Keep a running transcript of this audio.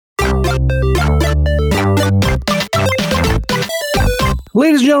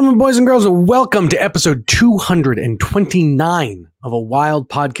Ladies and gentlemen, boys and girls, welcome to episode 229 of A Wild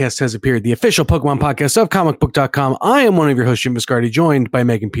Podcast Has Appeared, the official Pokemon podcast of comicbook.com. I am one of your hosts, Jim Biscardi, joined by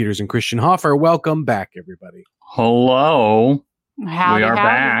Megan Peters and Christian Hoffer. Welcome back, everybody. Hello. Howdy, we are howdy.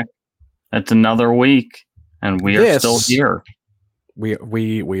 back. It's another week, and we are still here.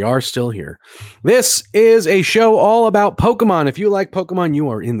 We are still here. This is a show all about Pokemon. If you like Pokemon, you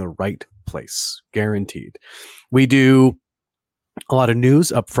are in the right place. Guaranteed. We do a lot of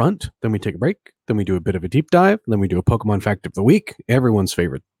news up front, then we take a break, then we do a bit of a deep dive, then we do a Pokemon fact of the week, everyone's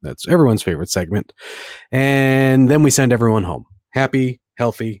favorite segment, and then we send everyone home happy,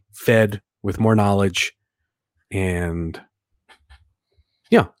 healthy, fed, with more knowledge, and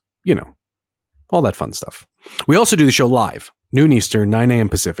all that fun stuff. We also do the show live, noon Eastern, 9 a.m.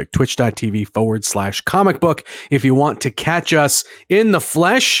 Pacific, twitch.tv/comic book. If you want to catch us in the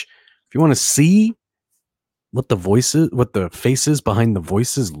flesh, if you want to see what the faces behind the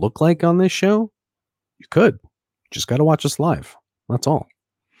voices look like on this show, you could. Just got to watch us live. That's all.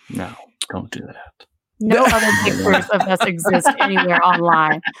 No, don't do that. No other pictures of us exist anywhere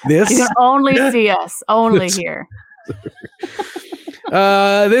online. You This can only see us, only here.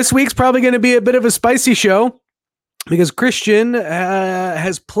 this week's probably going to be a bit of a spicy show because Christian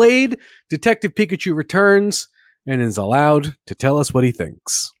has played Detective Pikachu Returns and is allowed to tell us what he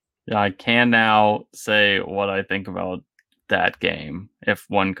thinks. Yeah, I can now say what I think about that game, if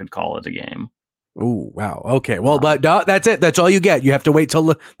one could call it a game. Oh, wow. Okay. Well, but that's it. That's all you get. You have to wait till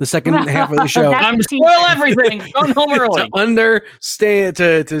the second half of the show. That's I'm the spoil everything. Go home early. To understand,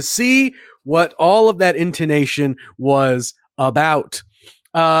 to see what all of that intonation was about.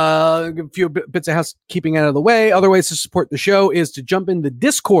 A few bits of housekeeping out of the way. Other ways to support the show is to jump into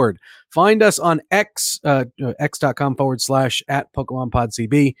Discord. Find us on X,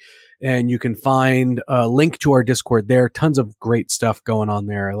 x.com/@PokemonPodCB, and you can find a link to our Discord there. Tons of great stuff going on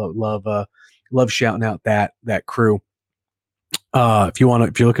there. I love shouting out that crew. If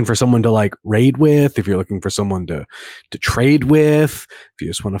you're looking for someone to like raid with, if you're looking for someone to trade with, if you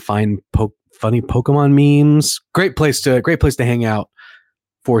just want to find funny Pokemon memes, great place to hang out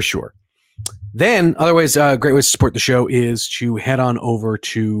for sure. Then other ways, great ways to support the show is to head on over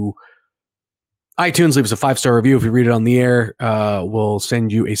to iTunes, leave us a 5-star review. If you read it on the air, we'll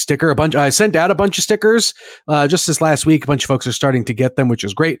send you a sticker. I sent out a bunch of stickers just this last week. A bunch of folks are starting to get them, which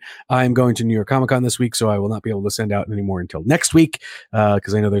is great. I'm going to New York Comic Con this week, so I will not be able to send out any more until next week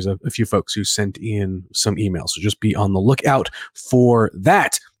because I know there's a few folks who sent in some emails. So just be on the lookout for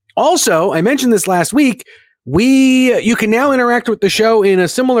that. Also, I mentioned this last week. You can now interact with the show in a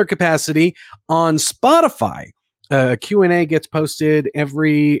similar capacity on Spotify. Q&A gets posted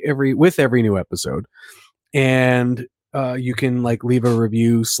every new episode, and you can like leave a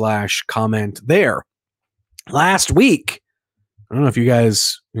review / comment there. Last week, I don't know if you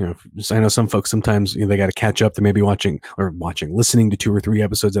guys, I know some folks sometimes they got to catch up. They may be listening to 2 or 3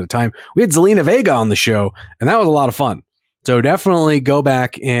 episodes at a time. We had Zelina Vega on the show, and that was a lot of fun. So definitely go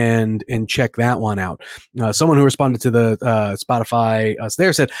back and check that one out. Someone who responded to the Spotify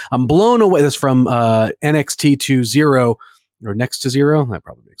there said, "I'm blown away." This from NXT20 or Next to Zero. That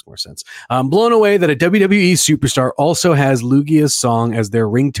probably makes more sense. I'm blown away that a WWE superstar also has Lugia's song as their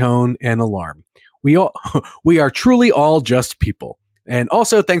ringtone and alarm. We are truly all just people. And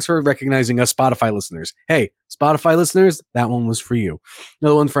also, thanks for recognizing us, Spotify listeners. Hey, Spotify listeners, that one was for you.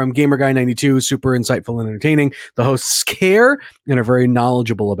 Another one from GamerGuy92, super insightful and entertaining. The hosts care and are very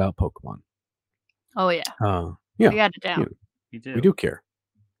knowledgeable about Pokemon. Oh, yeah. Yeah. We got it down. You do. We do care.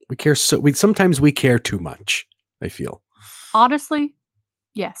 We care sometimes we care too much, I feel. Honestly,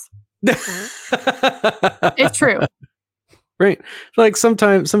 yes. It's true. Right. Like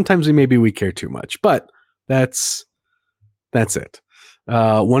sometimes we care too much, but that's it.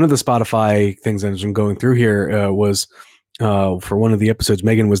 One of the Spotify things that I've been going through here was for one of the episodes,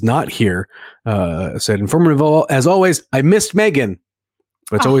 Megan was not here. Said, informative as always. I missed Megan,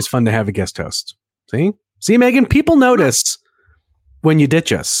 but it's always fun to have a guest host. See, Megan, people notice when you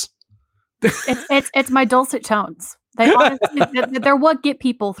ditch us. It's my dulcet tones. They honestly, they're what get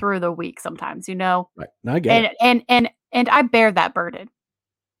people through the week sometimes, Right. I get it. And I bear that burden.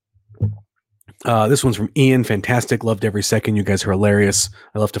 This one's from Ian. Fantastic. Loved every second. You guys are hilarious.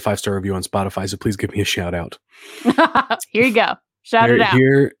 I left a 5-star review on Spotify, so please give me a shout out. Here you go. Shout it out.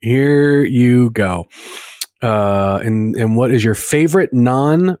 Here you go. And what is your favorite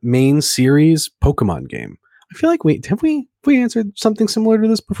non-main series Pokemon game? I feel like have we answered something similar to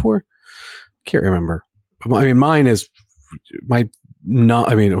this before? Can't remember. I mean, mine is No,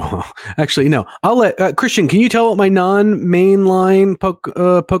 I mean, well, actually, no. I'll let Christian. Can you tell what my non-mainline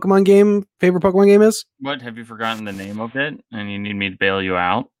Pokemon game favorite Pokemon game is? What, have you forgotten the name of it, and you need me to bail you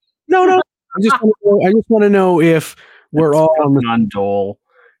out? No. I just want to know if we're all on the Pokemon Duel.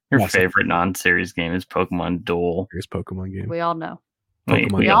 Your Yes. favorite non-series game is Pokemon Duel. serious Pokemon game. We all know.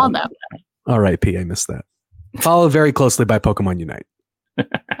 Pokemon We all know. R.I.P. I missed that. Followed very closely by Pokemon Unite.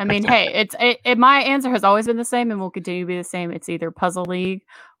 I mean, hey, my answer has always been the same and will continue to be the same. It's either Puzzle League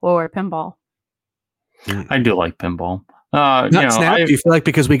or Pinball. I do like pinball. Not Snap. Do you feel like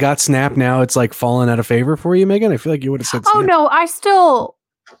because we got Snap now, it's like fallen out of favor for you, Megan? I feel like you would have said. Oh Snap. no, I still,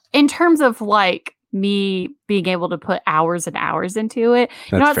 in terms of like me being able to put hours and hours into it,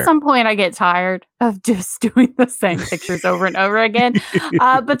 That's at fair. some point I get tired of just doing the same pictures over and over again.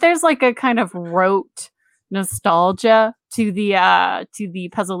 But there's like a kind of rote nostalgia to the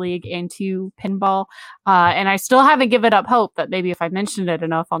Puzzle League and to Pinball, and I still haven't given up hope that maybe if I mentioned it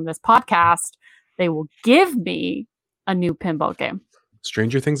enough on this podcast, they will give me a new pinball game.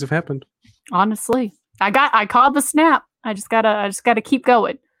 Stranger things have happened. Honestly, I called the snap. I just gotta keep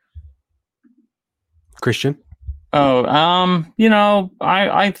going. Christian. Oh,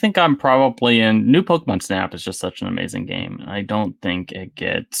 I think I'm probably in. New Pokemon Snap is just such an amazing game. I don't think it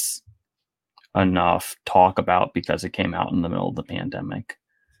gets enough talk about because it came out in the middle of the pandemic.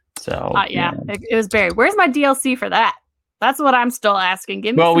 So yeah, it was buried. Where's my DLC for that? That's what I'm still asking.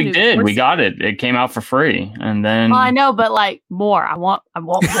 Give me. Well, we did. We got it. It came out for free, and then. Well, I know, but like more. I want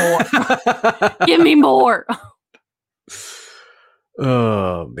more. Give me more.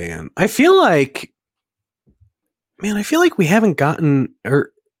 Oh man, I feel like we haven't gotten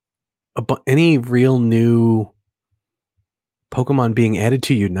any real new Pokemon being added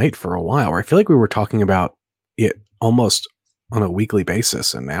to Unite for a while. I feel like we were talking about it almost on a weekly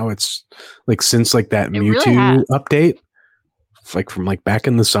basis, and now it's like since like that Mewtwo update, like from like back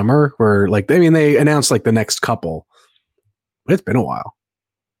in the summer, where like they announced like the next couple. It's been a while.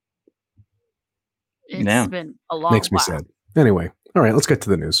 It's been a long. Makes me sad. Anyway, all right, let's get to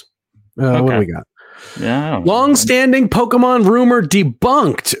the news. Okay. What do we got? Yeah. Long-standing Pokemon rumor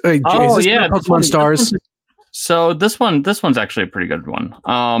debunked. Pokemon Stars. So this one's actually a pretty good one.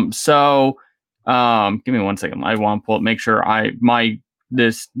 Give me 1 second. I want to pull it, make sure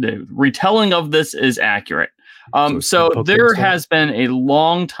the retelling of this is accurate. So there has been a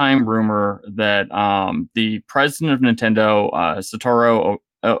long time rumor that the president of Nintendo, Satoru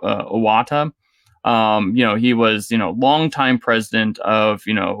Iwata, he was, longtime president of,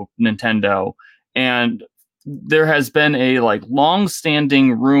 Nintendo, and there has been a like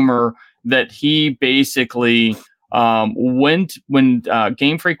long-standing rumor that he basically when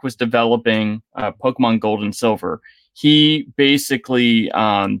Game Freak was developing Pokemon Gold and Silver, he basically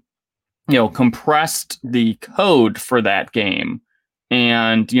compressed the code for that game,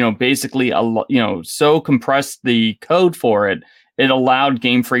 and basically so compressed the code for it allowed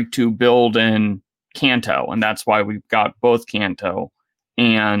Game Freak to build in Kanto, and that's why we've got both Kanto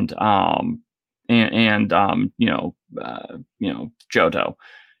and Johto.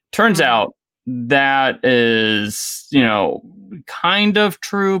 Turns out that is, kind of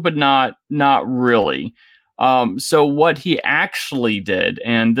true, but not really. So what he actually did,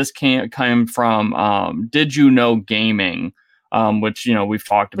 and this came from Did You Know Gaming, which we've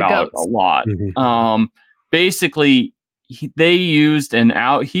talked about a lot. Mm-hmm. Basically, he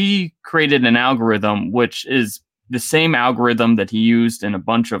created an algorithm which is the same algorithm that he used in a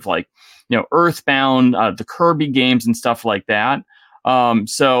bunch of like Earthbound, the Kirby games and stuff like that.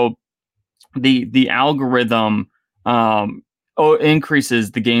 So the algorithm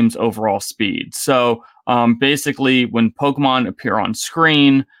increases the game's overall speed. So basically, when Pokemon appear on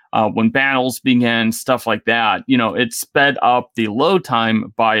screen, when battles begin, stuff like that, it sped up the load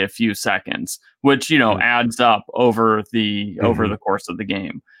time by a few seconds, which adds up over the course of the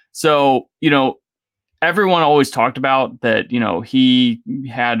game. So everyone always talked about that. He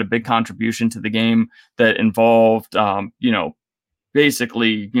had a big contribution to the game that involved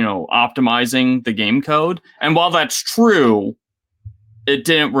basically optimizing the game code. And while that's true, it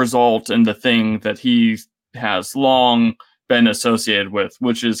didn't result in the thing that he has long been associated with,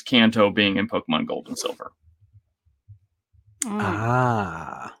 which is Kanto being in Pokemon Gold and Silver.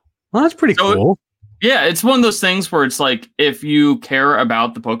 Well, that's pretty cool. Yeah, it's one of those things where it's like, if you care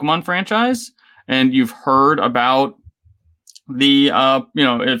about the Pokemon franchise and you've heard about the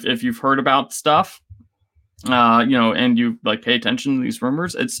if you've heard about stuff, and you like pay attention to these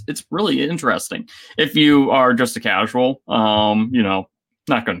rumors, it's really interesting. If you are just a casual,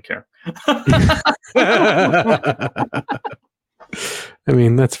 not going to care. I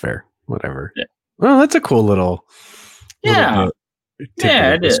mean, that's fair. Whatever. Yeah. Well, that's a cool little yeah.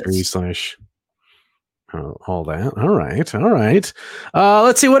 Yeah, it history is. slash all that. All right.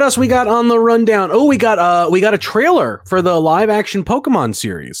 Let's see what else we got on the rundown. Oh, we got a trailer for the live action Pokemon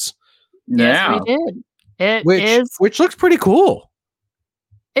series. Yes, Yeah. we did. Which looks pretty cool.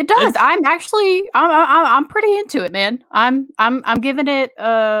 It does. I'm pretty into it, man. I'm giving it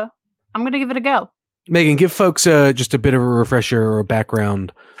I'm gonna give it a go. Megan, give folks just a bit of a refresher or a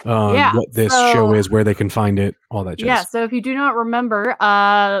background on what this show is, where they can find it, all that jazz. Yeah, so if you do not remember,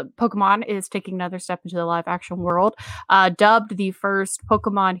 Pokemon is taking another step into the live action world. Dubbed the first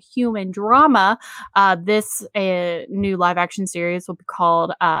Pokemon human drama, this new live action series will be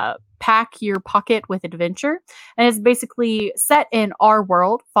called Pack Your Pocket with Adventure. And it's basically set in our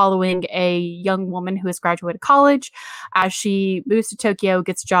world, following a young woman who has graduated college. As she moves to Tokyo,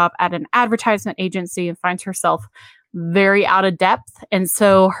 gets a job at an advertisement agency, and finds herself very out of depth. And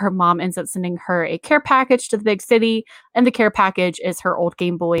so her mom ends up sending her a care package to the big city. And the care package is her old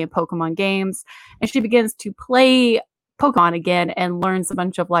Game Boy and Pokemon games. And she begins to play Pokemon again and learns a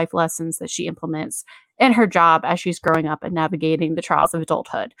bunch of life lessons that she implements in her job as she's growing up and navigating the trials of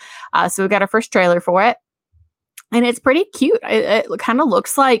adulthood. So we got our first trailer for it. And it's pretty cute. It kind of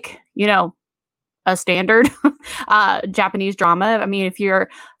looks like, a standard Japanese drama. I mean, if you're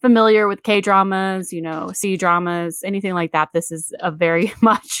familiar with K-dramas, C-dramas, anything like that, this is a very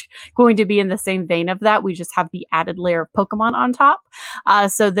much going to be in the same vein of that. We just have the added layer of Pokemon on top.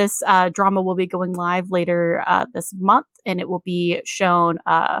 So this drama will be going live later this month, and it will be shown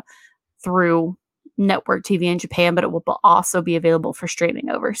through network TV in Japan, but it will also be available for streaming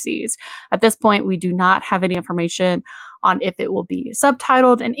overseas. At this point, we do not have any information on if it will be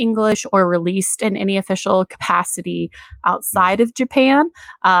subtitled in English or released in any official capacity outside of Japan.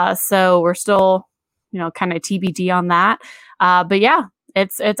 So we're still, kind of TBD on that. But yeah,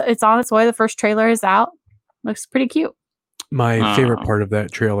 it's on its way. The first trailer is out. Looks pretty cute. My favorite part of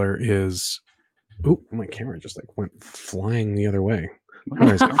that trailer is, my camera just went flying the other way.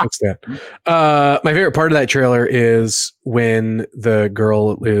 Fix that. My favorite part of that trailer is when the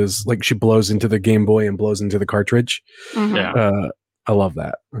girl is she blows into the Game Boy and blows into the cartridge. Mm-hmm. Yeah. I love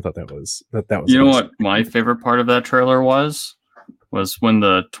that. I thought that was that was. You know what my favorite part of that trailer was when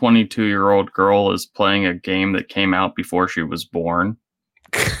the 22-year-old girl is playing a game that came out before she was born.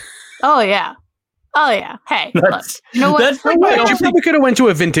 Oh yeah. Hey, look, you know what? That's you probably could have went to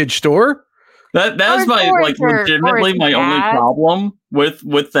a vintage store. That is my legitimately my only problem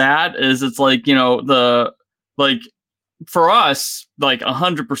with that is it's for us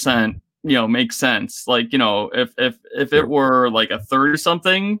 100% makes sense, if it were a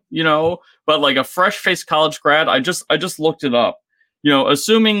 30-something but a fresh-faced college grad. I just looked it up,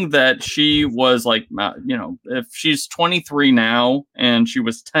 assuming that she was if she's 23 now and she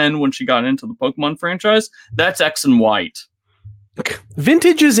was 10 when she got into the Pokemon franchise, that's X and white.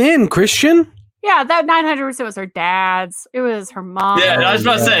 Vintage is in, Christian. Yeah, that 900% was her dad's. It was her mom. Yeah, I was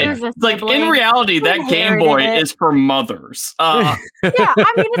about to say, in reality, that Game Boy is for mothers. Yeah,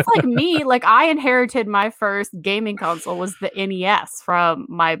 I mean, it's like me. I inherited my first gaming console was the NES from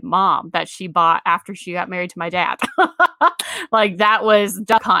my mom that she bought after she got married to my dad. That was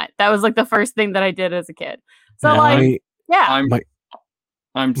Duck Hunt. That was the first thing that I did as a kid. So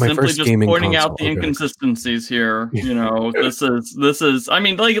I'm simply just pointing out the inconsistencies here. This is. I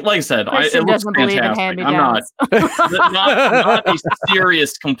mean, like I said, it looks fantastic. I'm not a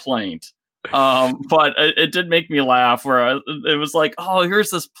serious complaint, but it did make me laugh. Where it was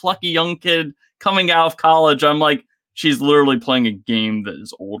here's this plucky young kid coming out of college. I'm like, she's literally playing a game that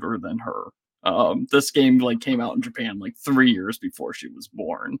is older than her. This game came out in Japan 3 years before she was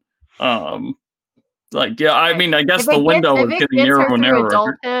born. I mean, I guess the window is getting narrower and narrower.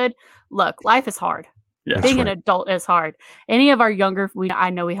 Adulthood, look, life is hard. Yeah, being an adult is hard. Any of our I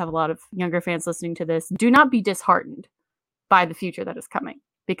know we have a lot of younger fans listening to this. Do not be disheartened by the future that is coming,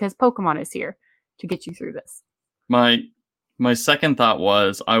 because Pokemon is here to get you through this. My second thought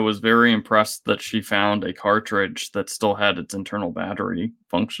was I was very impressed that she found a cartridge that still had its internal battery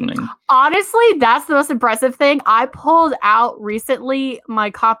functioning. Honestly, that's the most impressive thing. I pulled out recently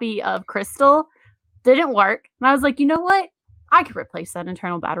my copy of Crystal. Didn't work. And I was like, you know what? I could replace that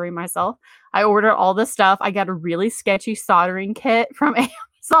internal battery myself. I ordered all this stuff. I got a really sketchy soldering kit from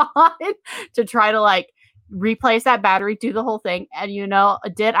Amazon to try to replace that battery, do the whole thing. And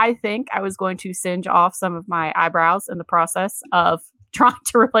did I think I was going to singe off some of my eyebrows in the process of trying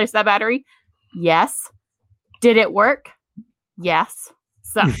to replace that battery? Yes. Did it work? Yes.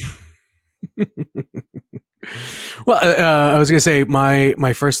 So well, I was gonna say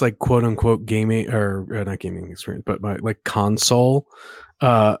my first quote unquote gaming or not gaming experience, but my console.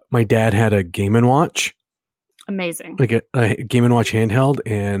 My dad had a Game & Watch, Amazing. like a Game & Watch handheld,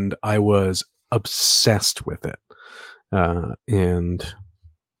 and I was obsessed with it. And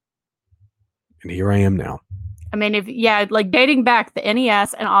here I am now. I mean, like dating back the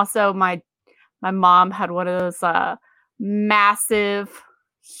NES, and also my mom had one of those massive,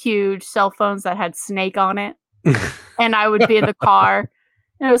 huge cell phones that had Snake on it. And I would be in the car,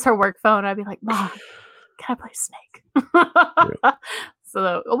 and it was her work phone. I'd be like, "Mom, can I play Snake?" Yeah.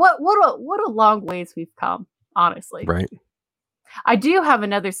 So what a long ways we've come, honestly. Right. I do have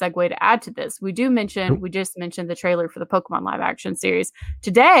another segue to add to this. We just mentioned the trailer for the Pokemon live action series.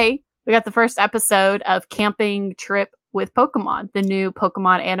 Today, we got the first episode of Camping Trip with Pokemon, the new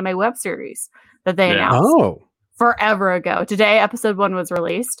Pokemon anime web series that they announced forever ago. Today, episode 1 was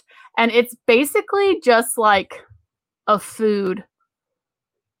released, and it's basically just like a food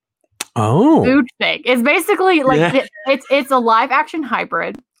thing. It's basically like it's a live action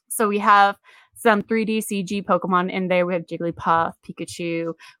hybrid. So we have some 3D CG Pokemon in there. We have Jigglypuff,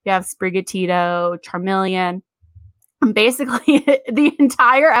 Pikachu, we have Sprigatito, Charmeleon. And basically, the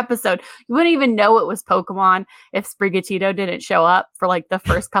entire episode, you wouldn't even know it was Pokemon if Sprigatito didn't show up for like the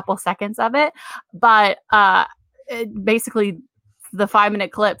first couple seconds of it. But basically, the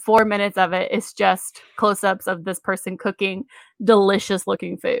 5-minute clip, 4 minutes of it is just close-ups of this person cooking delicious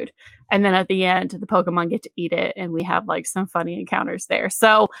looking food. And then at the end, the Pokemon get to eat it, and we have like some funny encounters there.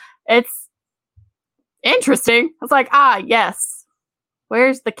 So it's interesting. It's like, yes.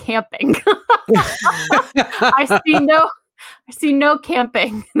 Where's the camping? I see no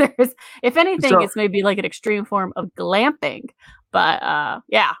camping. If anything, it's maybe like an extreme form of glamping. But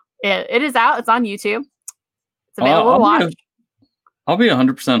it is out. It's on YouTube. It's available to watch. I'll be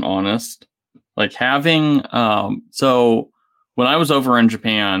 100% honest. Like having so when I was over in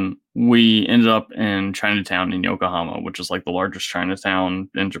Japan, we ended up in Chinatown in Yokohama, which is like the largest Chinatown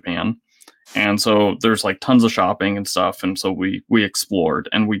in Japan. And so there's like tons of shopping and stuff. And so we explored,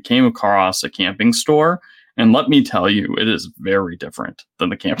 and we came across a camping store. And let me tell you, it is very different than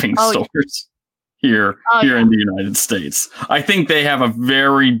the camping stores here in the United States. I think they have a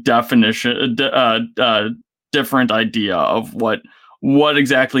very different idea of what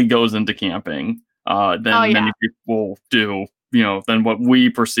exactly goes into camping than many people do, than what we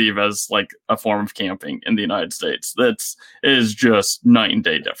perceive as like a form of camping in the United States. It is just night and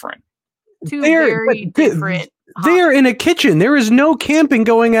day different. Very different. They're in a kitchen. There is no camping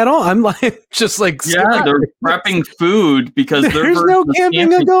going at all. I'm like, just like, they're prepping food because there's no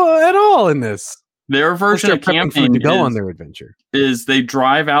camping at all in this. Their version of camping to go on their adventure is they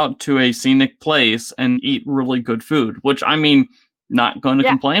drive out to a scenic place and eat really good food, which I mean, not going to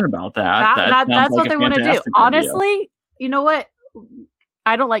complain about that. That's what they want to do. Honestly, you know what?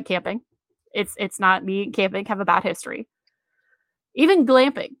 I don't like camping. It's not me. Camping have a bad history. Even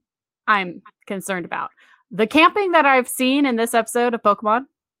glamping, I'm concerned about. The camping that I've seen in this episode of Pokemon,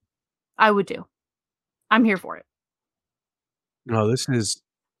 I would do. I'm here for it. No, this is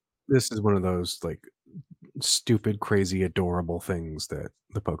one of those like stupid, crazy, adorable things that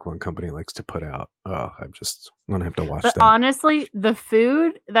the Pokemon company likes to put out. I'm just gonna have to watch that. Honestly, the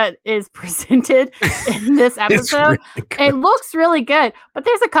food that is presented in this episode, it looks really good. But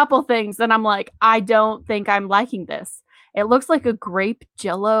there's a couple things that I'm like, I don't think I'm liking this. It looks like a grape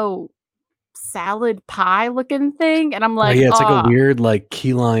jello salad pie looking thing, and I'm like, it's like a weird like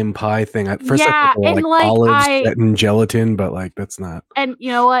key lime pie thing. At first, I thought like olives set in gelatin, but like that's not. And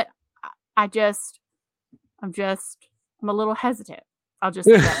you know what? I'm a little hesitant. I'll just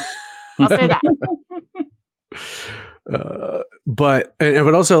say that. I'll say that. But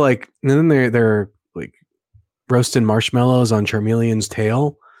also like, and then they're like roasting marshmallows on Charmeleon's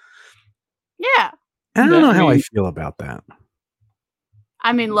tail. Yeah, I don't know how I feel about that.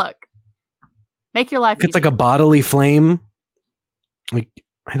 I mean, look. Make your life. It's like a bodily flame. Like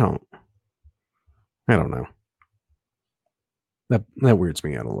I don't know. That weirds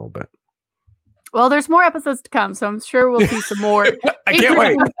me out a little bit. Well, there's more episodes to come, so I'm sure we'll see some more. I can't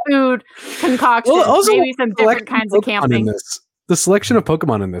wait. Food concoctions, also, maybe some different kinds of camping. The selection of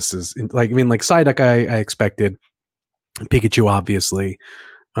Pokemon in this is like, I mean, like Psyduck, I expected. Pikachu, obviously.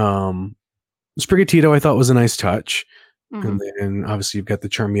 Sprigatito, I thought was a nice touch. Mm-hmm. And then obviously you've got the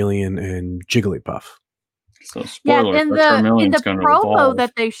Charmeleon and Jigglypuff. So spoilers, in the promo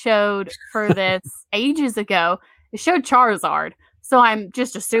that they showed for this ages ago, it showed Charizard. So I'm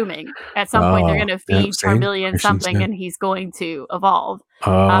just assuming at some point they're going to feed Charmeleon something and he's going to evolve.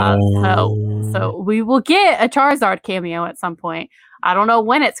 So we will get a Charizard cameo at some point. I don't know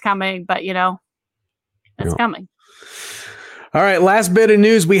when it's coming, but it's coming. All right, last bit of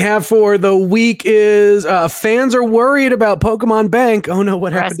news we have for the week is fans are worried about Pokemon Bank. Oh no,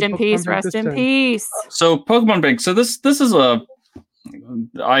 what happened? Rest in peace. Rest in peace. So Pokemon Bank. So this is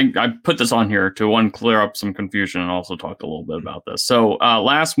I put this on here to one, clear up some confusion and also talk a little bit about this. So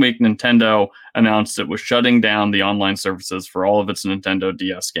last week, Nintendo announced it was shutting down the online services for all of its Nintendo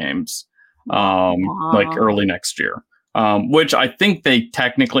DS games, like early next year. Which I think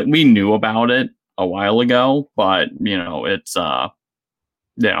we knew about it a while ago, but it's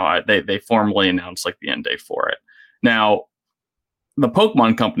they formally announced like the end date for it. Now, the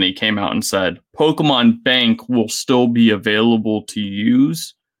Pokemon Company came out and said Pokemon Bank will still be available to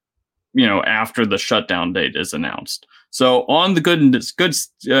use, after the shutdown date is announced. So on the good,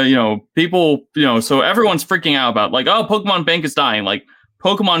 people, so everyone's freaking out about like, oh, Pokemon Bank is dying. Like,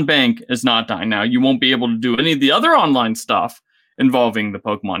 Pokemon Bank is not dying. Now, you won't be able to do any of the other online stuff involving the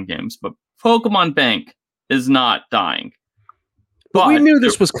Pokemon games, but Pokemon Bank is not dying. But we knew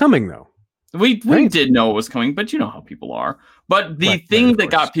this was coming, though. We did know it was coming, but you know how people are. But the thing that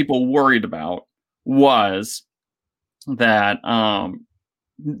got people worried about was that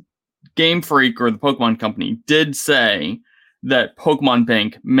Game Freak, or the Pokemon Company, did say that Pokemon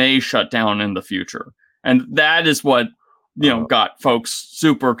Bank may shut down in the future. And that is what got folks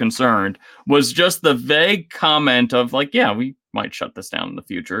super concerned, was just the vague comment of like, yeah, we might shut this down in the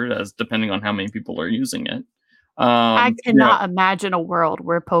future, as depending on how many people are using it. I cannot imagine a world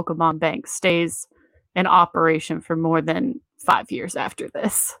where Pokemon Bank stays in operation for more than 5 years after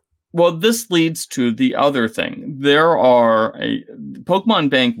this. Well, this leads to the other thing. Pokemon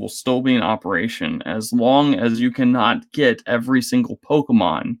Bank will still be in operation as long as you cannot get every single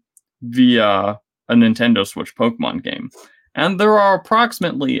Pokemon via a Nintendo Switch Pokemon game. And there are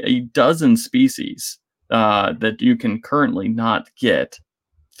approximately a dozen species that you can currently not get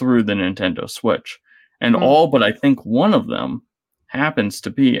through the Nintendo Switch. And all but I think one of them happens to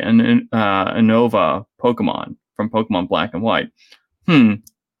be an Unova Pokemon from Pokemon Black and White.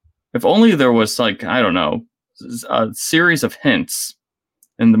 If only there was, like, I don't know, a series of hints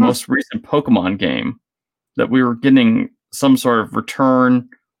in the most recent Pokemon game that we were getting some sort of return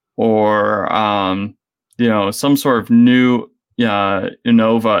or, some sort of new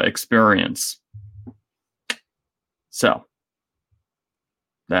Unova experience. So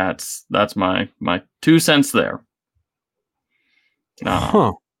that's my 2 cents there.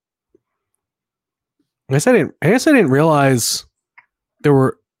 I guess I didn't realize there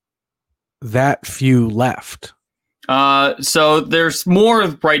were that few left. So there's more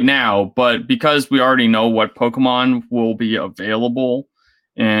right now, but because we already know what Pokemon will be available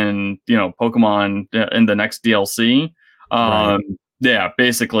in Pokemon in the next DLC,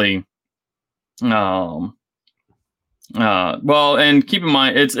 basically, well, and keep in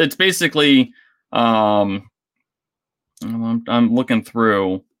mind, it's basically, I'm looking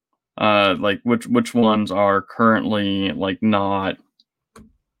through, like which ones are currently like not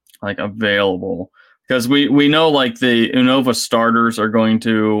like available, because we know like the Unova starters are going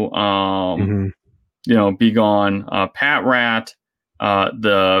to be gone. Patrat,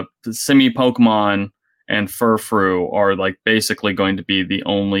 the Simi Pokemon, and Furfrou are like basically going to be the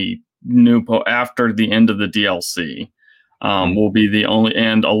only new after the end of the DLC. Will be the only,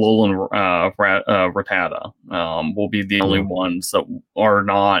 and Alolan Rattata will be the only ones that are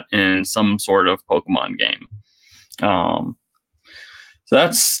not in some sort of Pokemon game.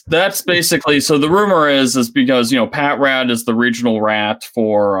 So that's basically, so the rumor is because Patrat is the regional rat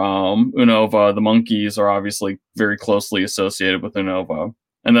for Unova. The monkeys are obviously very closely associated with Unova,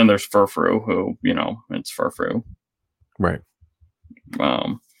 and then there's Furfrou, who it's Furfrou, right?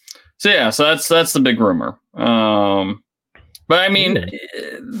 So that's the big rumor. But I mean,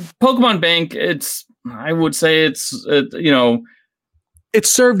 Pokemon Bank, I would say it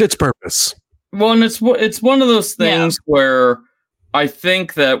served its purpose. Well, and it's one of those things where I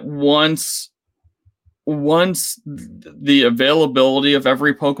think that once the availability of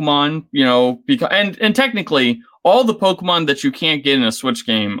every Pokemon, because and technically all the Pokemon that you can't get in a Switch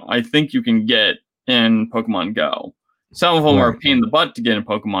game, I think you can get in Pokemon Go. Some of them are a pain in the butt to get in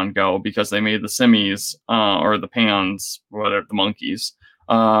Pokemon Go because they made the Simis or the Pans, whatever, the monkeys.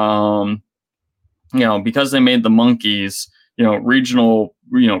 Because they made the monkeys, regional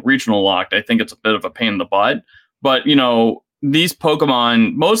locked. I think it's a bit of a pain in the butt. But these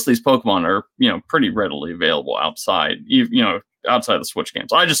Pokemon, most of these Pokemon are pretty readily available outside the Switch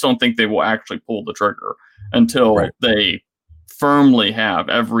games. I just don't think they will actually pull the trigger until they firmly have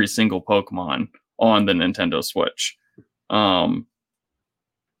every single Pokemon on the Nintendo Switch. I mean,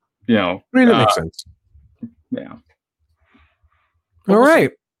 that makes sense. Yeah. All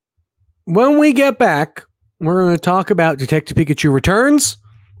right. When we get back, we're going to talk about Detective Pikachu Returns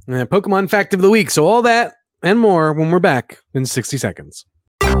and Pokemon Fact of the Week. So all that and more when we're back in 60 seconds.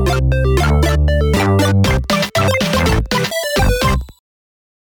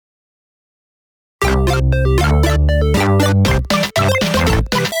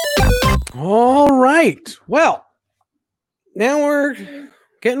 All right. Well, now we're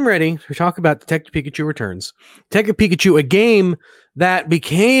getting ready to talk about Detective Pikachu Returns. Detective Pikachu, a game that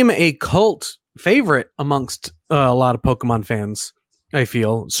became a cult favorite amongst a lot of Pokemon fans, I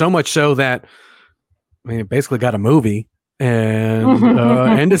feel. So much so that, it basically got a movie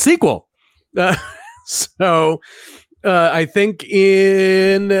and a sequel. So I think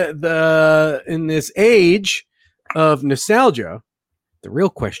in this age of nostalgia, the real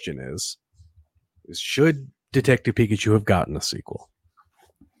question is should Detective Pikachu have gotten a sequel?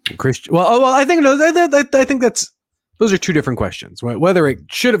 Christian, I think I think those are two different questions. Whether it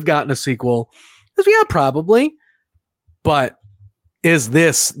should have gotten a sequel, yeah, probably, but is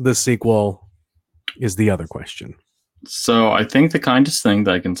this the sequel? Is the other question. So I think the kindest thing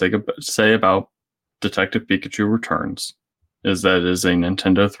that I can say about Detective Pikachu Returns is that it is a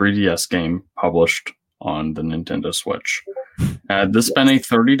Nintendo 3DS game published on the Nintendo Switch. Had this been a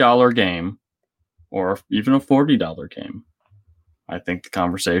 $30 game or even a $40 game, I think the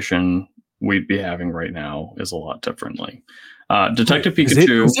conversation we'd be having right now is a lot differently. Detective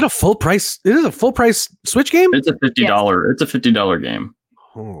Pikachu is it a full price? It is a full price Switch game? It's a $50. Yes. It's a $50 game.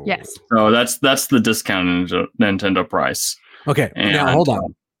 Oh. Yes. So that's the discounted Nintendo price. Okay. And now hold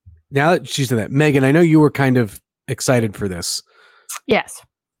on. Now that she said that, Megan, I know you were kind of excited for this. Yes.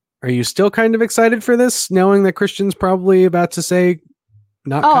 Are you still kind of excited for this, knowing that Christian's probably about to say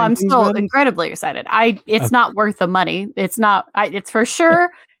not? Oh, I'm still incredibly excited. It's not worth the money. It's not. It's for sure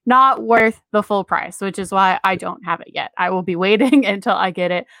not worth the full price, which is why I don't have it yet. I will be waiting until I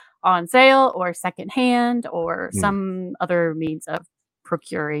get it on sale or secondhand or some other means of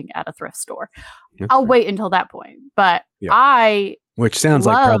procuring at a thrift store. I'll wait until that point. But which sounds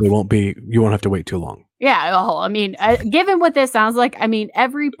like probably won't be. You won't have to wait too long. Yeah. I mean, given what this sounds like, I mean,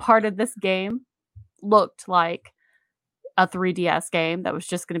 every part of this game looked like a 3DS game that was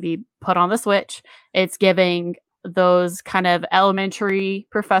just going to be put on the Switch. It's giving those kind of elementary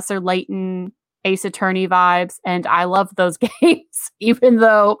Professor Layton, Ace Attorney vibes, and I love those games, even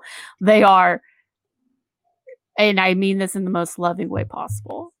though they are, and I mean this in the most loving way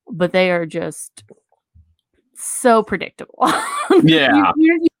possible, but they are just so predictable. Yeah.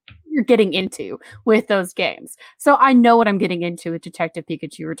 You're getting into with those games. So I know what I'm getting into with Detective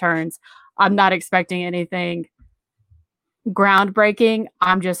Pikachu Returns. I'm not expecting anything groundbreaking.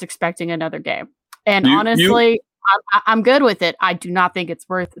 I'm just expecting another game. And honestly, I'm good with it. I do not think it's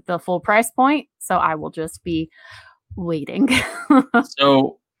worth the full price point. So I will just be waiting.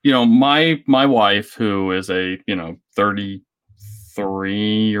 So, my wife, who is a,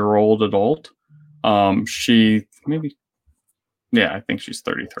 33-year-old adult, she maybe, I think she's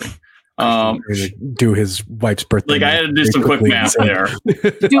 33. Do his wife's birthday. Like I had to do some quick math there.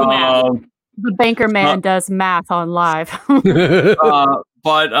 Do math. The banker man does math on live.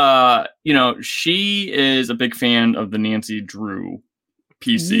 But she is a big fan of the Nancy Drew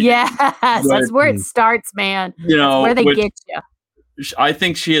PC. Yes, that's where it starts, man. That's where they get you. I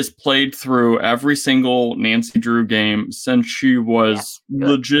think she has played through every single Nancy Drew game since she was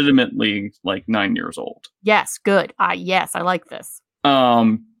legitimately like 9 years old. Yes, good. Yes, I like this.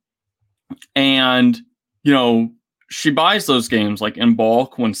 And she buys those games like in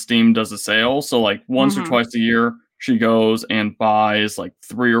bulk when Steam does a sale. So like once or twice a year, she goes and buys like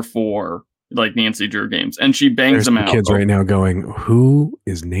 3 or 4 like Nancy Drew games, and she bangs them out. Kids right now going, "Who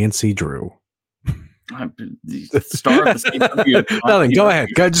is Nancy Drew?" Star of the Nothing. Go ahead.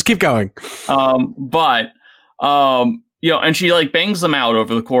 Just keep going. And she like bangs them out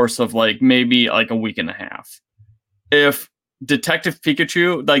over the course of like maybe like a week and a half. If Detective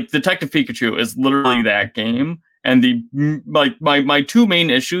Pikachu is literally that game. And the my two main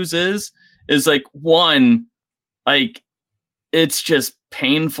issues is like one, like it's just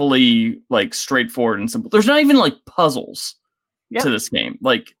painfully like straightforward and simple. There's not even like puzzles to this game.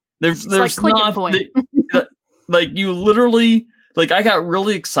 Like there's like not like you literally like I got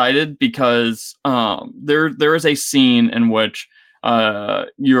really excited because there is a scene in which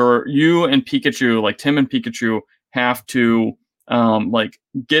you and Pikachu, like Tim and Pikachu, have to like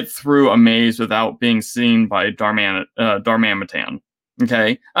get through a maze without being seen by Darmanitan.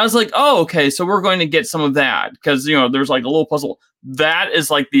 Okay. I was like, oh, okay. So we're going to get some of that because, there's like a little puzzle. That is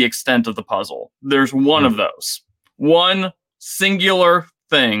like the extent of the puzzle. There's one of those, one singular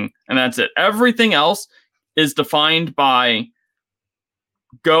thing. And that's it. Everything else is defined by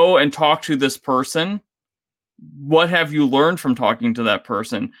go and talk to this person what have you learned from talking to that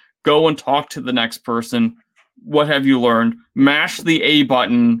person? Go and talk to the next person. What have you learned? Mash the A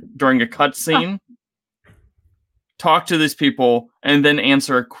button during a cutscene. Talk to these people, and then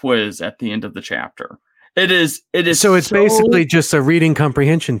answer a quiz at the end of the chapter. It is. So it's basically just a reading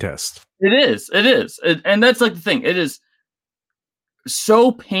comprehension test. It is. And that's like the thing. It is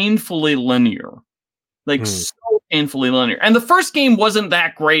so painfully linear. So painfully linear. And the first game wasn't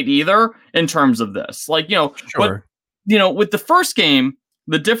that great either in terms of this. Like, Sure. But, with the first game,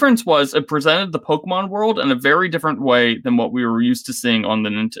 the difference was it presented the Pokemon world in a very different way than what we were used to seeing on the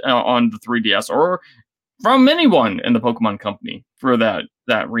 3DS or from anyone in the Pokemon company for that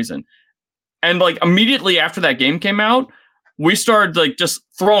reason. And like immediately after that game came out, we started like just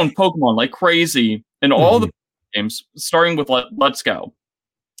throwing Pokemon like crazy in all the games, starting with Let's Go.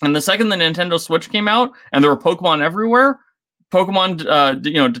 And the second the Nintendo Switch came out and there were Pokemon everywhere,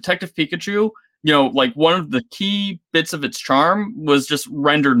 Detective Pikachu, like one of the key bits of its charm was just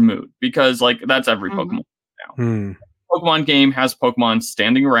rendered mood, because like that's every Pokemon now. Pokemon game has Pokemon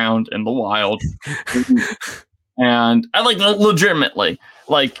standing around in the wild. And I like legitimately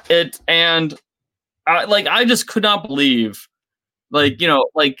like it. And I just could not believe, I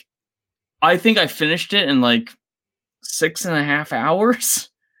think I finished it in like 6.5 hours.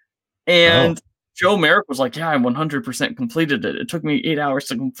 And Joe Merrick was like, yeah, I 100% completed it. It took me 8 hours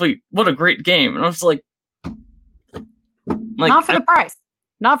to complete. What a great game. And I was like not for the price.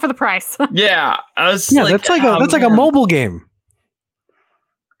 Not for the price. Yeah. I was that's like a mobile game.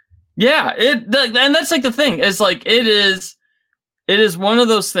 Yeah. And that's like the thing is like, it is one of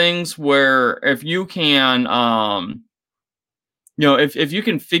those things where if you can, if you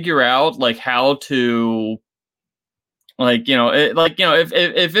can figure out like how to,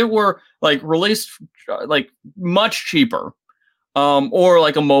 if it were like released like much cheaper, or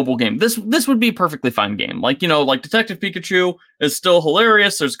like a mobile game, this would be a perfectly fine game. Like Detective Pikachu is still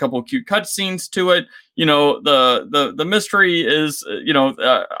hilarious. There's a couple of cute cutscenes to it. The mystery is,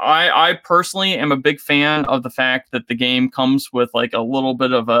 I personally am a big fan of the fact that the game comes with like a little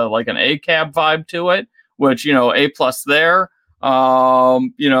bit of an ACAB vibe to it, which, A+ there.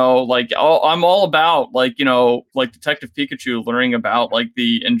 I'm all about Detective Pikachu learning about like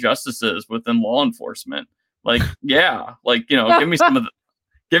the injustices within law enforcement. Give me some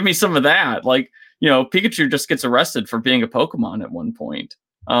of that. Pikachu just gets arrested for being a Pokemon at one point.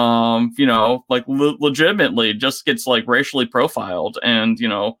 Legitimately just gets like racially profiled and,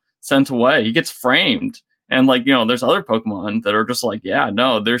 sent away. He gets framed. And there's other Pokemon that are just like, yeah,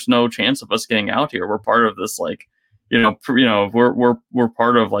 no, there's no chance of us getting out here. We're part of this we're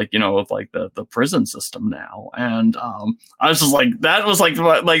part of the prison system now. And I was just like, that was like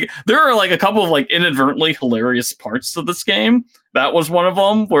there are like a couple of like inadvertently hilarious parts to this game. That was one of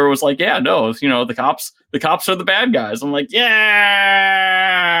them where it was like, yeah, no, the cops are the bad guys. I'm like, yeah.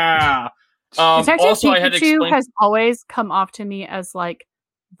 Detective Pikachu has always come off to me as like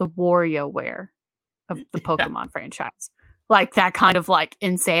the WarioWare of the Pokemon franchise. Like that kind of like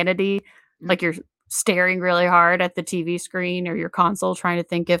insanity, like you're staring really hard at the TV screen or your console trying to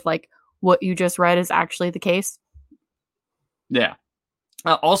think if like what you just read is actually the case. Yeah.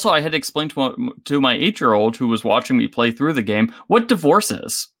 Also, I had to explain to my 8-year-old who was watching me play through the game what divorce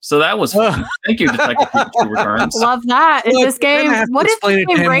is. So that was fun. Thank you, Detective Pikachu Returns. Love that. In this game, what is explain it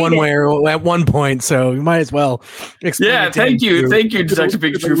to him one way or at one point, so you might as well explain. Yeah, thank you, Detective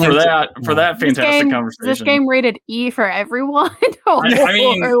Pikachu, for that fantastic conversation. Is this game rated E for everyone? or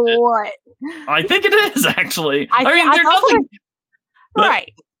what? I think it is actually. I mean, there's nothing.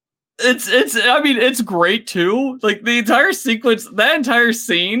 Right. It's great too. Like the entire sequence, that entire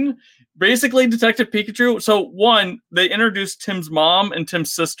scene, basically Detective Pikachu. So one, they introduced Tim's mom and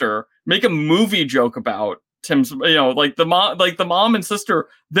Tim's sister, make a movie joke about Tim's, the mom and sister.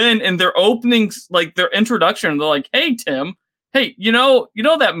 Then in their openings, like their introduction, they're like, "Hey Tim, hey, you know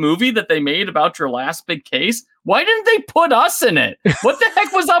that movie that they made about your last big case? Why didn't they put us in it? What the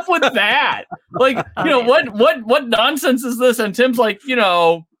heck was up with that? Like, what nonsense is this?" And Tim's like,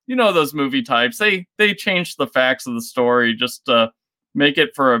 those movie types, they changed the facts of the story just to make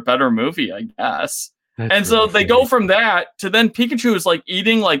it for a better movie, I guess. That's so really they go from that to then Pikachu is like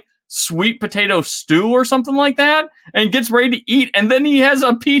eating like sweet potato stew or something like that and gets ready to eat. And then he has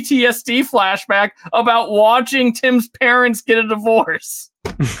a PTSD flashback about watching Tim's parents get a divorce.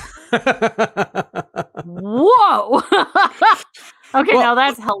 Whoa. Okay, now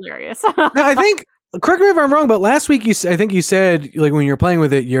that's hilarious. I think, correct me if I'm wrong, but last week I think you said like when you were playing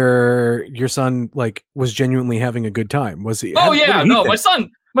with it, your son like was genuinely having a good time. Was he? Oh yeah, no, my son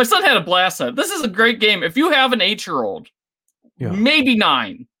had a blast at it. This is a great game. If you have an 8-year-old, maybe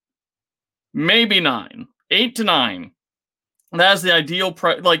 9, 8 to 9. That is the ideal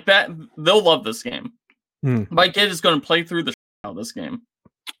like that. They'll love this game. My kid is going to play through the out of this game.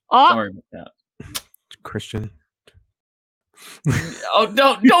 Sorry about that, Christian. Oh,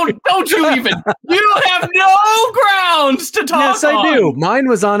 don't you even. You have no grounds to talk. Yes, I do. Mine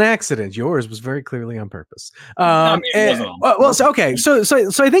was on accident. Yours was very clearly on purpose. I mean, it wasn't on well, so, okay. So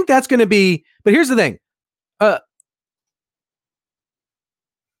I think that's going to be. But here's the thing.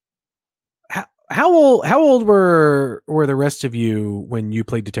 How old were the rest of you when you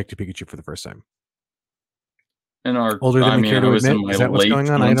played Detective Pikachu for the first time? In our older than we care to admit. Is that what's going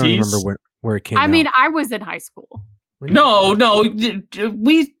on? 20s? I don't remember where it came out. I mean, I was in high school. No,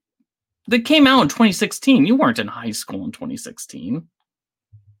 they came out in 2016. You weren't in high school in 2016.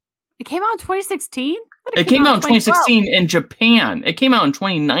 It came out in 2016? It came out in 2016 in Japan. It came out in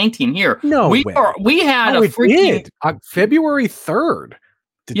 2019 here. No we way. Had a freaking February 3rd.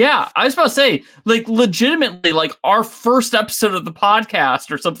 Yeah, I was about to say, like, legitimately, like, our first episode of the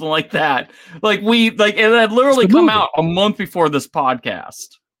podcast or something like that. Like, it had literally come out a month before this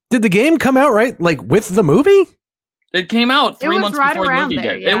podcast. Did the game come out right, like, with the movie? It came out 3 months before the movie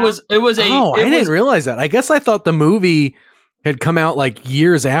did. Yeah. I didn't realize that. I guess I thought the movie had come out like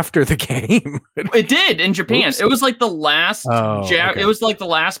years after the game. It did in Japan. Oops. It was like the last okay. It was like the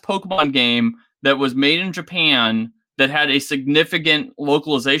last Pokemon game that was made in Japan that had a significant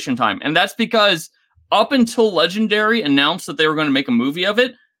localization time. And that's because up until Legendary announced that they were going to make a movie of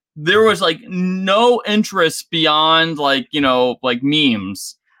it, there was like no interest beyond like, like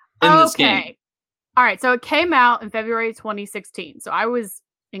memes in this game. All right. So it came out in February 2016. So I was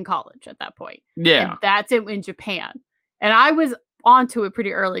in college at that point. Yeah. And that's it in Japan. And I was onto it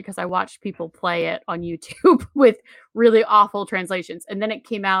pretty early because I watched people play it on YouTube with really awful translations. And then it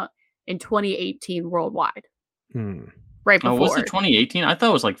came out in 2018 worldwide. Right before. Oh, was it 2018? I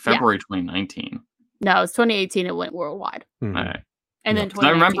thought it was like February 2019. No, it was 2018. It went worldwide. Right. And then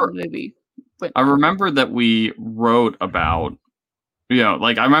 2019 the movie went. I remember that we wrote about,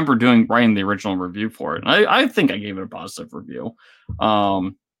 like I remember writing the original review for it. And I think I gave it a positive review.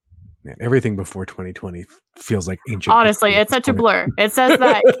 Man, everything before 2020 feels like ancient. Honestly, it's such a blur. It says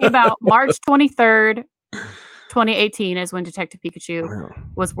that it came out March 23rd, 2018 is when Detective Pikachu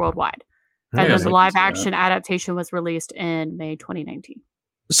was worldwide. And then the live action adaptation was released in May 2019.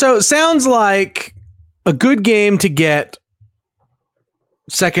 So it sounds like a good game to get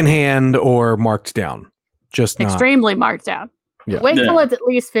secondhand or marked down. Just extremely marked down. Yeah. Wait till it's at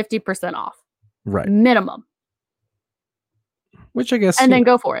least 50% off. Right. Minimum. Which I guess. And then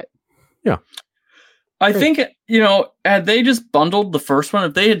go for it. Yeah. I think, had they just bundled the first one,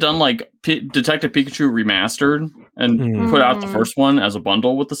 if they had done like Detective Pikachu Remastered and put out the first one as a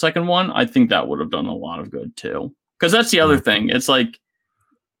bundle with the second one, I think that would have done a lot of good too. Because that's the other thing. It's like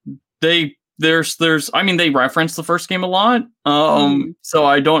they reference the first game a lot. So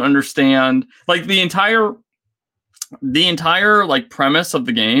I don't understand like the entire like premise of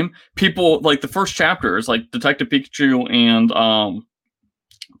the game. People like the first chapter is like Detective Pikachu and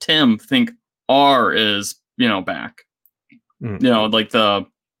Tim think R is back. Like the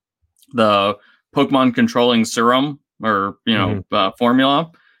Pokemon controlling serum or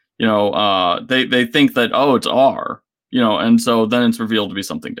formula. They think that it's R. And so then it's revealed to be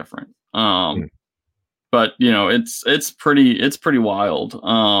something different. But it's pretty wild.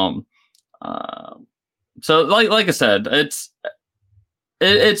 So like I said, it's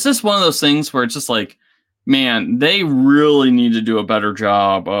just one of those things where it's just like, man, they really need to do a better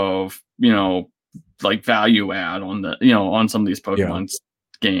job of like value add on the on some of these Pokemon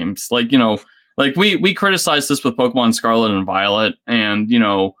games. Like like we criticized this with Pokemon Scarlet and Violet, and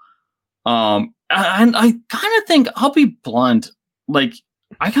and I kind of think, I'll be blunt, like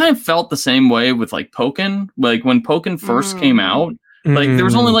I kind of felt the same way with like Pokken. Like when Pokken first came out, like there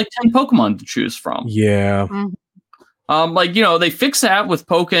was only like 10 Pokemon to choose from. Yeah. Like they fixed that with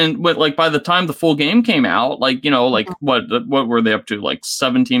Pokken, but like by the time the full game came out, like like what were they up to, like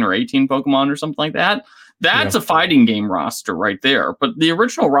 17 or 18 Pokemon or something like that? That's a fighting game roster right there. But the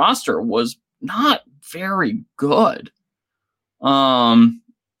original roster was not very good. It was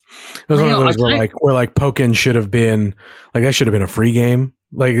one of those where like Pokken should have been like, that should have been a free game.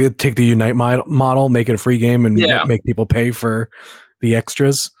 Like take the Unite model, make it a free game, and make people pay for the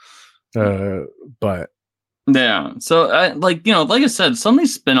extras. But yeah, so like I said, some of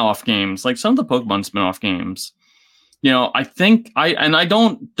these spin-off games, like some of the Pokemon spin-off games, I think I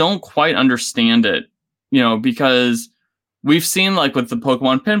don't quite understand it, because we've seen like with the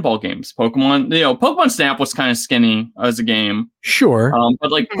Pokemon pinball games, Pokemon Snap was kind of skinny as a game, sure, but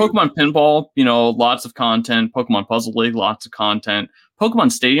like Pokemon Pinball, lots of content. Pokemon Puzzle League, lots of content.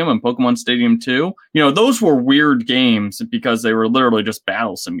 Pokemon Stadium and Pokemon Stadium 2, those were weird games because they were literally just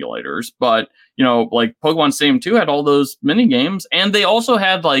battle simulators. But, like Pokemon Stadium 2 had all those mini games, and they also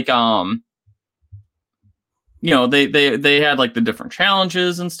had like they had like the different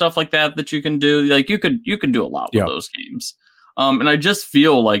challenges and stuff like that you can do. Like you could do a lot with those games. And I just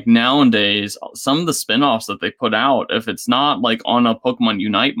feel like nowadays some of the spin-offs that they put out, if it's not like on a Pokemon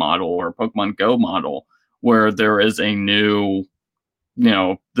Unite model or a Pokemon Go model where there is a new,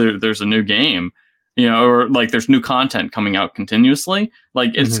 there's a new game, or like there's new content coming out continuously,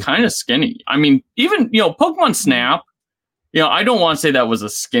 like it's kind of skinny. I mean, even, Pokemon Snap, I don't want to say that was a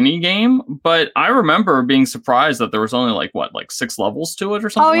skinny game, but I remember being surprised that there was only like 6 levels to it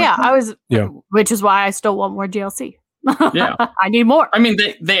or something. Oh yeah, I was, which is why I still want more DLC. Yeah, I need more. I mean,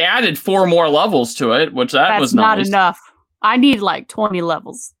 they added 4 more levels to it, which that's was not nice. enough. I need like 20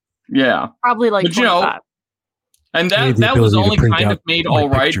 levels. Yeah, probably like 25. And that was only kind of made all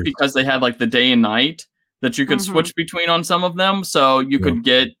right because they had like the day and night that you could switch between on some of them. So you could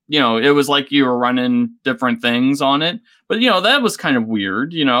get, it was like you were running different things on it. But, that was kind of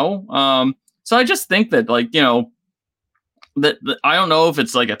weird, So I just think that like, that I don't know if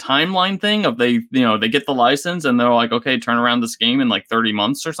it's like a timeline thing of they get the license and they're like, okay, turn around this game in like 30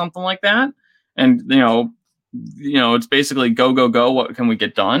 months or something like that. And, it's basically go. What can we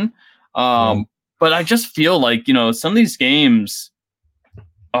get done? But I just feel like, some of these games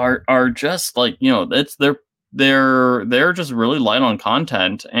are just like, it's they're just really light on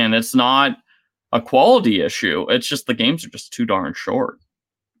content, and it's not a quality issue. It's just the games are just too darn short.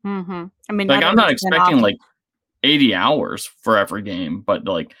 I mean, like I'm not expecting like 80 hours for every game, but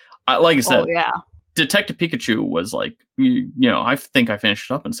like I said, Detective Pikachu was like, I think I finished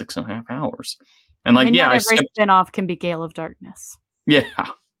it up in 6.5 hours. And like, every spin-off can be Gale of Darkness. Yeah,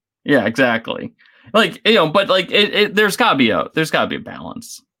 exactly. Like, but like there's gotta be a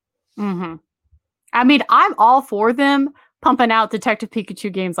balance. I mean, I'm all for them pumping out Detective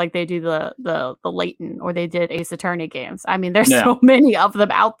Pikachu games like they do the Layton or they did Ace Attorney games. I mean, there's so many of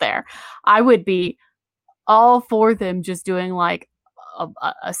them out there. I would be all for them just doing like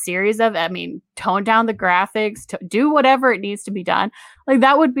a series of, I mean, tone down the graphics, to do whatever it needs to be done. Like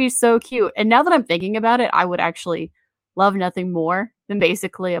that would be so cute. And now that I'm thinking about it, I would actually love nothing more than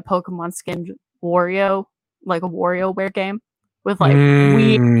basically a Pokemon skinned Wario, like a WarioWare game with like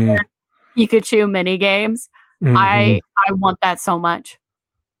weird Pikachu mini games. I want that so much.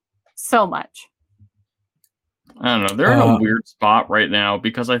 So much. I don't know. They're in a weird spot right now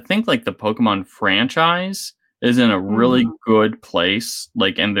because I think like the Pokemon franchise is in a really good place.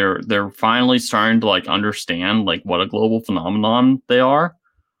 Like, and they're finally starting to like understand like what a global phenomenon they are.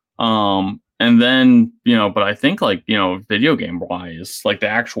 And then, but I think like, video game wise, like the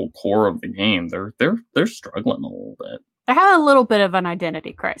actual core of the game, they're struggling a little bit. They have a little bit of an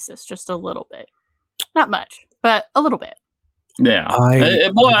identity crisis, just a little bit. Not much, but a little bit. Yeah.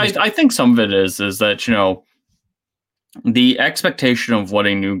 I think some of it is that, the expectation of what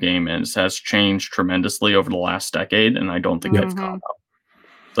a new game is has changed tremendously over the last decade, and I don't think they've caught up.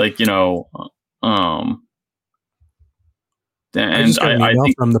 Like, I just got an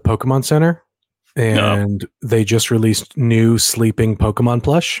email from the Pokemon Center, and they just released new sleeping Pokemon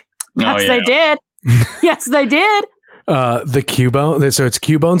plush. Yes, they did. Yes, they did. The Cubone, so it's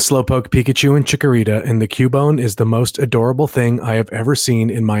Cubone, Slowpoke, Pikachu, and Chikorita, and the Cubone is the most adorable thing I have ever seen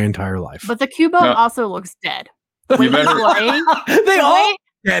in my entire life. But the Cubone also looks dead. They all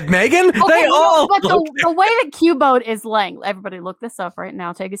dead, Megan. Okay, they all. But the way that Cubone is laying, everybody look this up right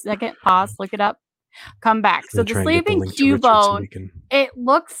now. Take a second, pause, look it up, come back. So the sleeping Cubone, it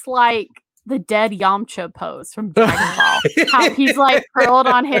looks like the dead Yamcha pose from Dragon Ball. How he's like curled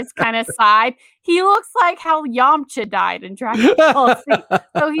on his kind of side. He looks like how Yamcha died in Dragon Ball Z.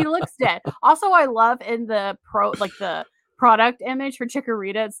 So he looks dead. Also, I love in the the product image for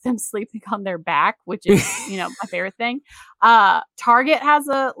Chikorita, it's them sleeping on their back, which is my favorite thing. Target has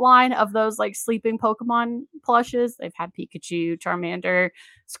a line of those like sleeping Pokemon plushes. They've had Pikachu, Charmander,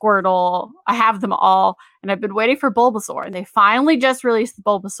 Squirtle. I have them all, and I've been waiting for Bulbasaur, and they finally just released the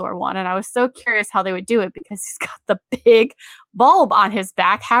Bulbasaur one, and I was so curious how they would do it because he's got the big bulb on his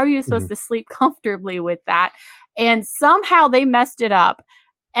back. How are you supposed to sleep comfortably with that? And somehow they messed it up.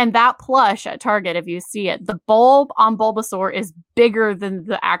 And that plush at Target, if you see it, the bulb on Bulbasaur is bigger than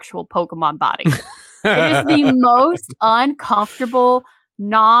the actual Pokemon body. It is the most uncomfortable,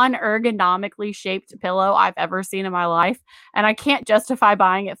 non-ergonomically shaped pillow I've ever seen in my life. And I can't justify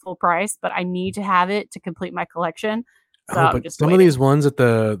buying it full price, but I need to have it to complete my collection. So I'm but just some waiting. of these ones at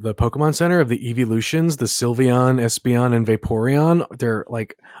the Pokemon Center of the evolutions, the Sylveon, Espeon, and Vaporeon, they're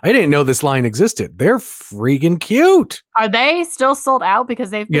like, I didn't know this line existed. They're freaking cute. Are they still sold out? Because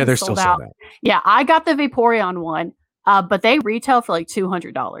they've been They're sold still out. sold out. Yeah, I got the Vaporeon one, but they retail for like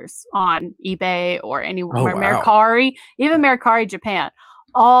 $200 on eBay or anywhere. Oh, wow. Mercari, even Mercari Japan.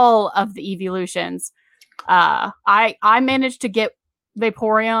 All of the evolutions. I managed to get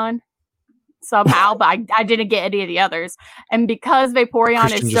Vaporeon somehow, but I didn't get any of the others. And because Vaporeon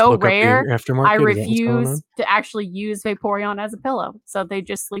Christian is just so look up the rare, aftermarket. I Is that what's going on? refuse to actually use Vaporeon as a pillow. So they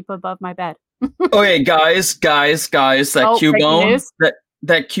just sleep above my bed. Okay, guys, that Oh, breaking Cubone, news?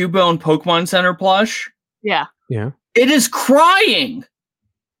 that Cubone Pokemon Center plush, Yeah. Yeah. it is crying.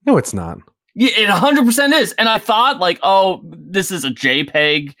 No, it's not. Yeah, it 100% is. And I thought, like, oh, this is a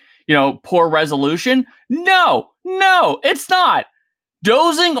JPEG, poor resolution. No, it's not.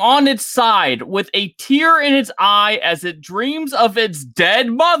 Dozing on its side with a tear in its eye as it dreams of its dead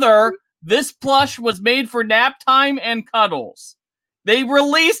mother, this plush was made for nap time and cuddles. They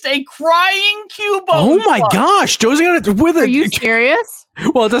released a crying Cubone. Oh my gosh, dozing on it with Are it. you serious?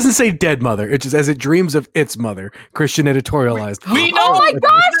 Well, it doesn't say dead mother. It just as it dreams of its mother. Christian editorialized. We know. Oh my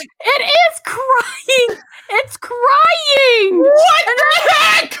gosh, it is crying. It's crying. What the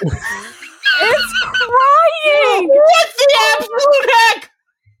heck? It's crying. What the absolute heck?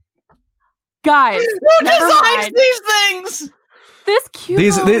 Guys, Who never designs mind. these things? This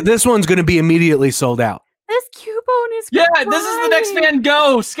Cubone. This one's going to be immediately sold out. This Cubone is Yeah, crying. this is the next man.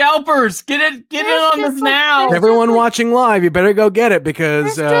 Go scalpers, get in on just this like now. this. Everyone like- watching live, you better go get it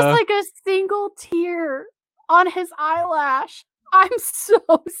because There's just like a single tear on his eyelash. I'm so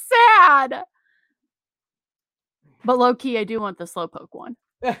sad. But low key, I do want the Slowpoke one.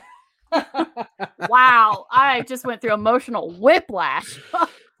 Wow, I just went through emotional whiplash.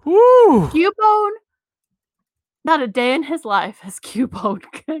 Woo! Cubone, not a day in his life has Cubone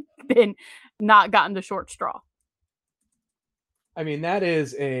been not gotten the short straw. I mean, that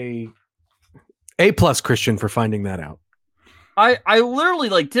is A+ Christian for finding that out. I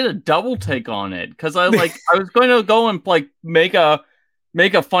literally did a double take on it because I was going to go and make a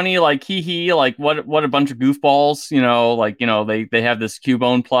funny hee what a bunch of goofballs, they have this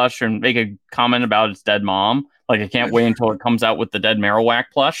Cubone plush and make a comment about its dead mom. I can't wait until it comes out with the dead Marowak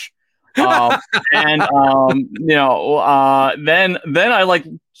plush. Then I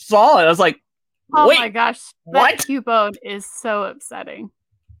saw it. I was like, Oh wait, my gosh, what? that Cubone is so upsetting.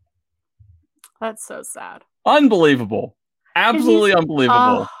 That's so sad. Unbelievable. Absolutely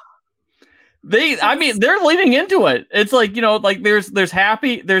unbelievable. They're leading into it. It's there's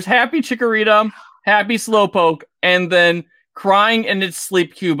happy Chikorita, happy Slowpoke, and then crying in its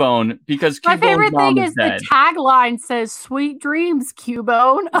sleep Cubone because My Cubone's favorite mom thing is is dead. the tagline says "Sweet dreams,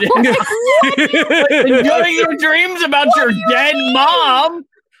 Cubone." Enjoying your dreams about your dead mom.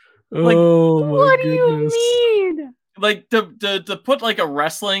 Oh my What do goodness. you mean? To put a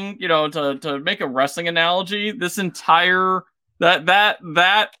wrestling, to make a wrestling analogy, this entire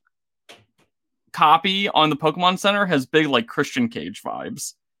that copy on the Pokemon Center has big Christian Cage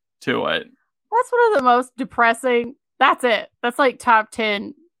vibes to it. That's one of the most depressing. That's it. That's top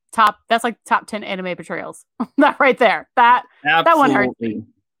 10 anime betrayals. That right there. That one hurts me.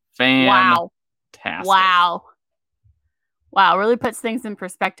 Wow. Wow. Really puts things in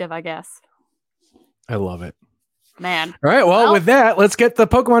perspective, I guess. I love it. Man. All right. Well, with that, let's get the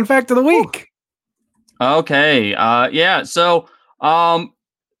Pokemon fact of the week. Okay. Yeah. So, the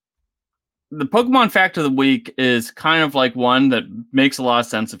Pokemon fact of the week is kind of one that makes a lot of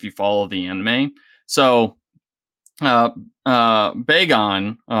sense if you follow the anime. So,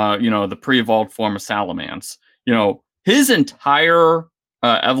 Bagon, the pre-evolved form of Salamence, his entire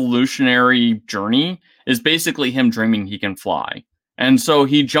evolutionary journey is basically him dreaming he can fly. And so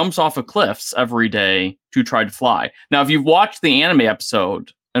he jumps off of cliffs every day to try to fly. Now, if you've watched the anime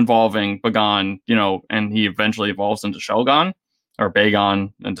episode involving Bagon, and he eventually evolves into Shelgon, or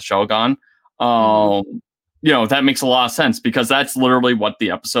Bagon into Shelgon, that makes a lot of sense because that's literally what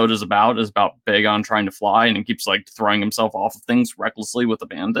the episode is about Bagon trying to fly, and he keeps throwing himself off of things recklessly with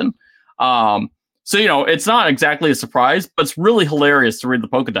abandon. So, it's not exactly a surprise, but it's really hilarious to read the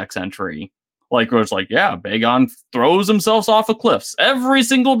Pokedex entry. Where it's Bagon throws himself off of cliffs every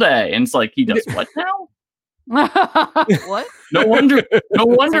single day. And it's he does what now? What? No wonder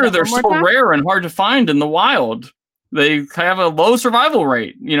they're so time? rare and hard to find in the wild. They have a low survival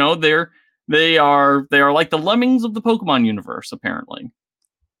rate. They are like the lemmings of the Pokemon universe, apparently.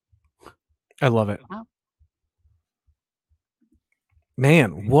 I love it. Wow.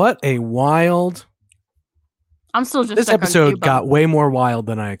 Man, what a wild... I'm still just This stuck on episode Cubone. got way more wild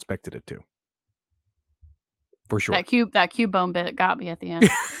than I expected it to. for sure. That Cubone bit got me at the end.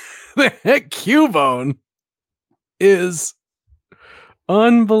 That Cubone is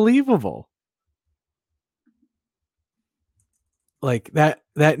unbelievable. Like that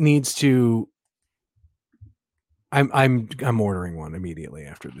needs to. I'm ordering one immediately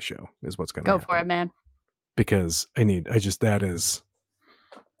after the show. Is what's going to go for it, man. Because that is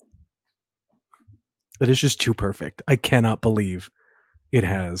just too perfect. I cannot believe it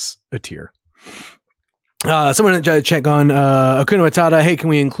has a tier. Someone in the chat on Akuna Matata. Hey, can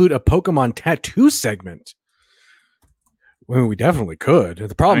we include a Pokemon tattoo segment? Well, we definitely could.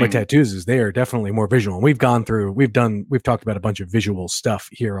 The problem with tattoos is they are definitely more visual. And we've talked about a bunch of visual stuff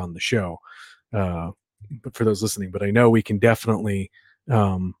here on the show. But for those listening, but I know we can definitely.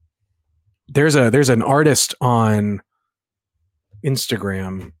 There's an artist on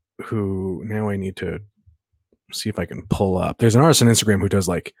Instagram who now I need to see if I can pull up. There's an artist on Instagram who does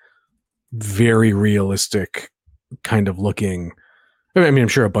like very realistic kind of looking. I mean, I'm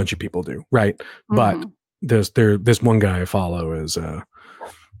sure a bunch of people do, right? Mm-hmm. But there's one guy I follow is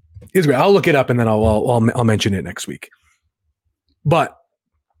great. I'll look it up and then I'll mention it next week. But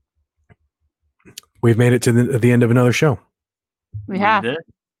we've made it to the end of another show. We have.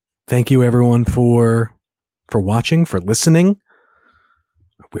 Thank you everyone for watching, for listening.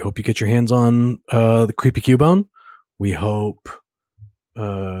 We hope you get your hands on the Creepy Cubone. We hope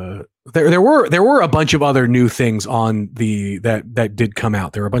there were a bunch of other new things on that did come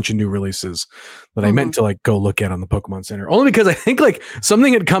out. There were a bunch of new releases that I meant to like go look at on the Pokemon Center, only because I think like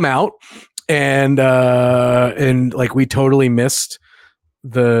something had come out and like we totally missed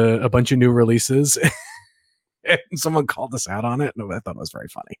a bunch of new releases. And someone called us out on it. No, I thought it was very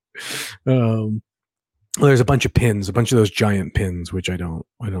funny. There's a bunch of pins, a bunch of those giant pins, which I don't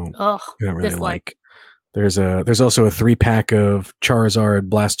really like. There's also a 3-pack of Charizard,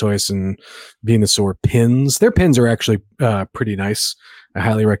 Blastoise, and Venusaur pins. Their pins are actually pretty nice. I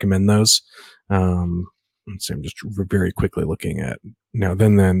highly recommend those. Let's see, I'm just very quickly looking at now.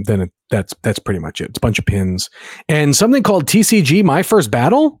 Then that's pretty much it. It's a bunch of pins and something called TCG My First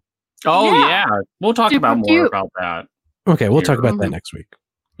Battle. Oh yeah, we'll talk about more about that. Okay, we'll talk about that next week.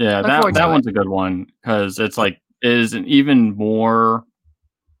 Yeah, that one's a good one because it's like is an even more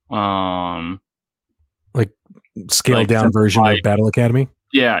like scaled down version of Battle Academy.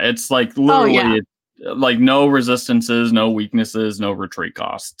 Yeah, it's like literally like no resistances, no weaknesses, no retreat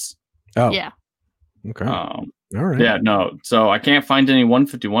costs. Oh yeah. Okay. All right. Yeah, no. So I can't find any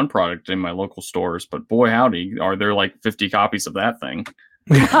 151 product in my local stores, but boy howdy, are there like 50 copies of that thing.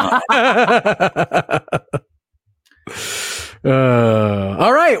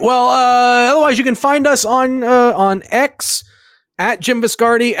 All right. Well, otherwise you can find us on X at Jim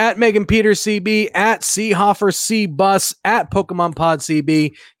Viscardi, at Megan Peters CB, at Seehofer C Bus, at Pokemon Pod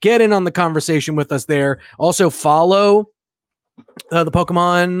CB. Get in on the conversation with us there. Also follow the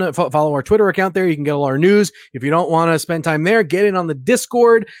Pokemon, follow our Twitter account there. You can get all our news. If you don't want to spend time there, get in on the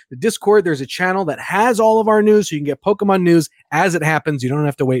Discord. The Discord, there's a channel that has all of our news, so you can get Pokemon news as it happens. You don't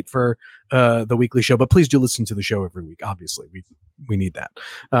have to wait for the weekly show, but please do listen to the show every week. Obviously, we need that.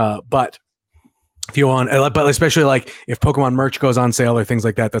 But if you want, but especially like if Pokemon merch goes on sale or things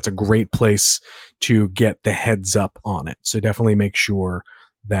like that, that's a great place to get the heads up on it. So definitely make sure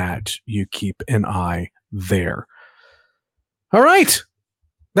that you keep an eye there. All right.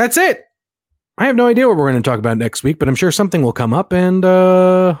 That's it. I have no idea what we're going to talk about next week, but I'm sure something will come up and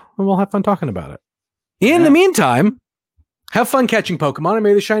we'll have fun talking about it. In the meantime, have fun catching Pokemon and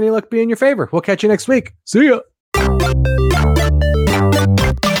may the shiny luck be in your favor. We'll catch you next week. See ya.